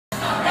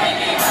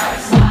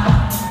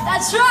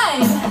That's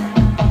right.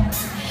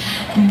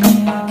 And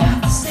we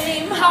got the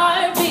same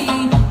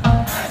heartbeat.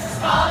 That's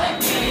falling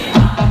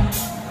behind.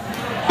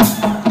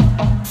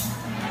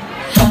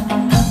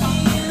 And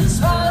nothing is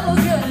so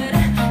good.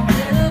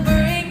 It'll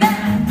bring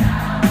that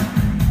down.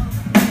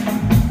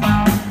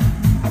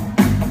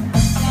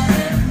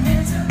 And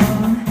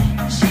miserable.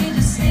 She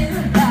just in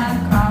the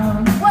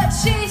background. What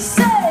she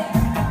say?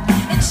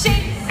 And she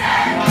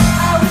said,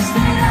 I wish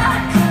that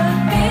I could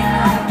be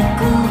like the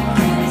cool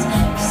kids.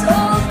 So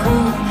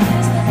cool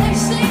kids. They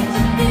seem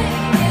to be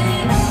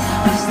it.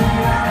 Wish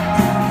that I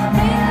could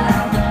be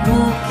like the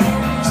cool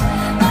kids.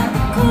 Like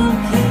the cool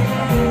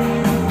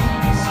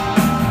kids.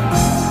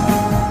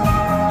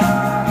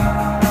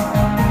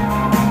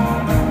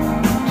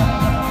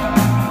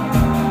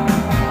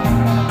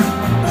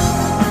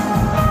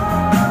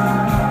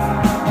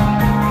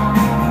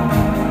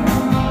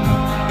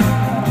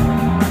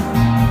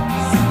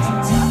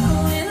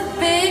 Taco with a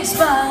big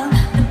smile,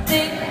 but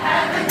they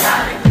haven't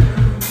got it.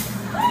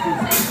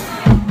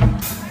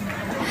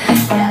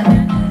 Yeah,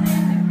 they're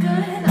living a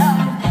good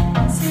life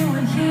and see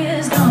what he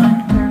is going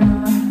through.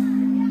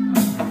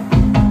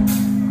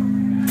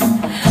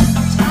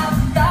 Top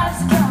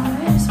fast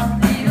cars,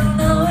 they don't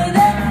know where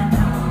they're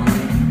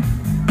going.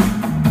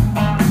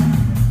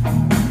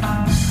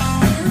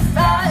 In the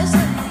fast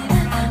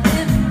lane,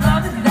 living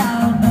life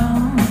without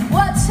knowing.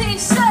 What's he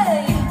say?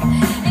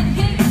 And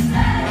he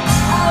said,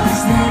 I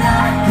wish that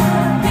I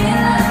could be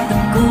like the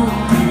cool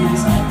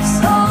kids,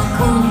 so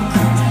cool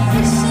kids.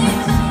 They seem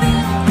to be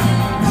it.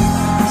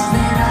 Wish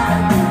that I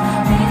could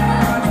be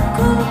like the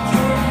cool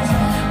kids,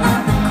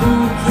 like the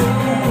cool kids.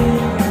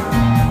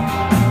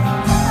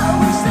 I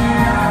wish that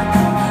I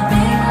could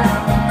be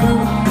like the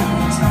cool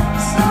kids,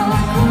 so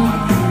cool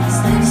kids.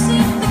 They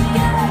seem to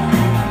get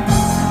it.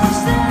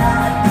 Wish that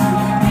I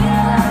could be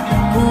like the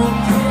cool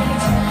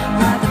kids,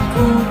 like the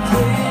cool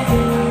kids.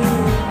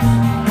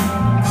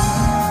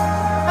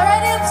 All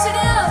right,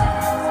 Amsterdam.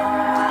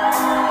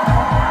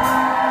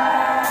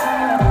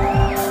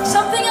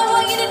 Something I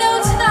want you to know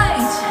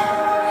tonight,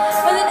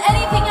 more than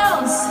anything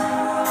else,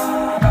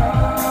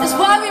 is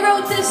why we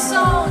wrote this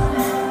song.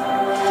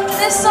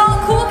 This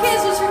song, Cool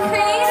Kids, was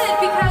created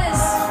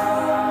because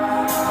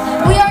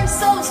we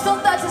ourselves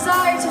felt that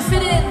desire to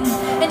fit in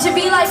and to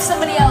be like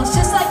somebody else,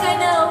 just like I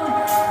know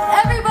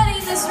everybody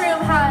in this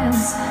room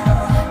has.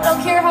 I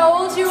don't care how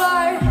old you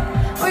are,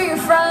 where you're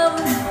from,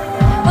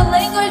 what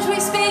language we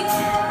speak,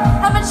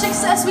 how much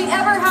success we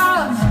ever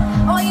have.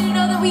 I want you to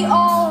know that we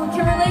all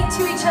can relate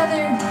to each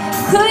other,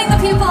 including the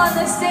people on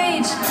this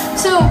stage.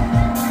 So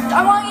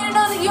I want you to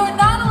know that you are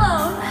not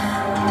alone.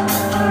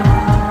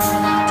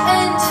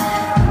 And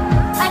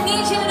I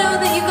need you to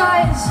know that you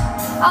guys,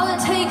 all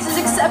it takes is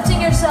accepting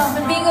yourself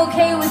and being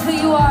okay with who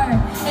you are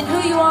and who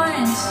you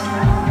aren't.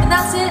 And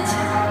that's it.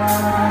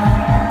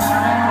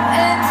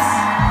 And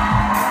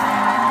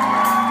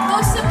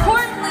most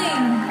importantly,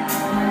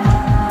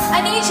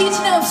 I need you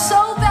to know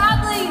so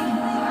badly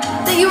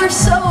that you are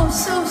so,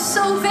 so,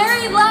 so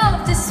very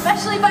loved,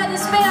 especially by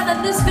this band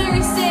on this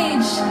very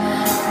stage.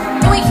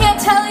 And we can't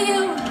tell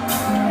you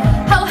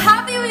how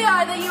happy we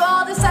are that you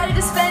all decided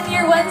to spend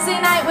your Wednesday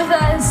night with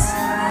us.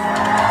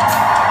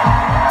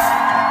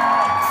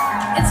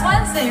 It's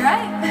Wednesday,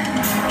 right?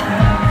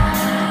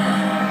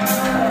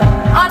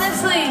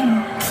 Honestly,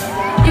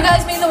 you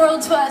guys mean the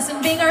world to us,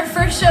 and being our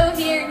first show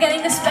here,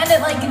 getting to spend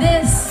it like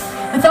this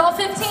with all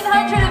 1,500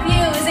 of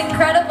you is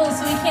incredible,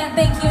 so we can't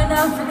thank you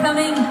enough for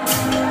coming.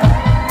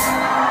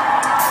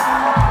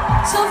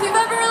 So if you've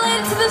ever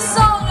related to this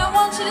song, I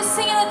want you to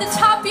sing it at the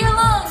top of your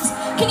lungs.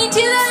 Can you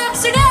do that,